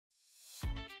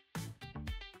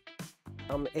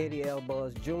I'm Eddie L.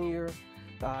 Buzz Jr.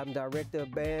 I'm director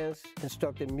of bands,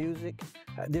 instructor in music.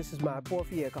 This is my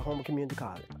 4th year at Coahoma Community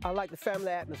College. I like the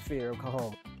family atmosphere of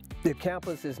Coahoma. The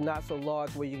campus is not so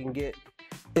large where you can get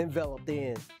enveloped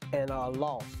in and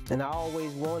lost. And I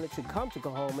always wanted to come to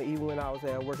Coahoma, even when I was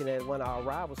working at one of our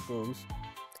rival schools,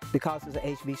 because it's an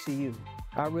HBCU.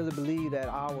 I really believe that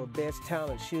our best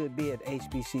talent should be at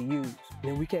HBCUs.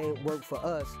 And if we can't work for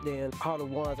us, then how the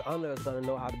ones under us going to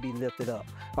know how to be lifted up,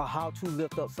 or how to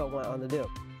lift up someone under them.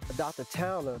 Dr.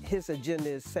 Towner, his agenda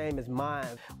is the same as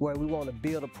mine, where we want to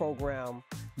build a program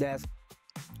that's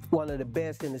one of the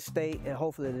best in the state and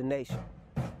hopefully the nation.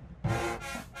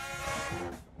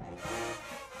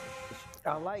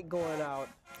 I like going out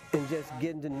and just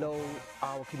getting to know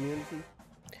our community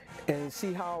and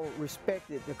see how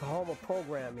respected the Coahoma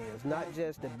program is, not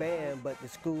just the band, but the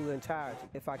school entirety.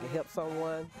 If I can help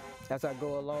someone as I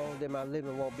go along, then my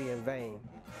living won't be in vain.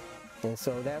 And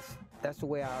so that's the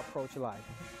way I approach life.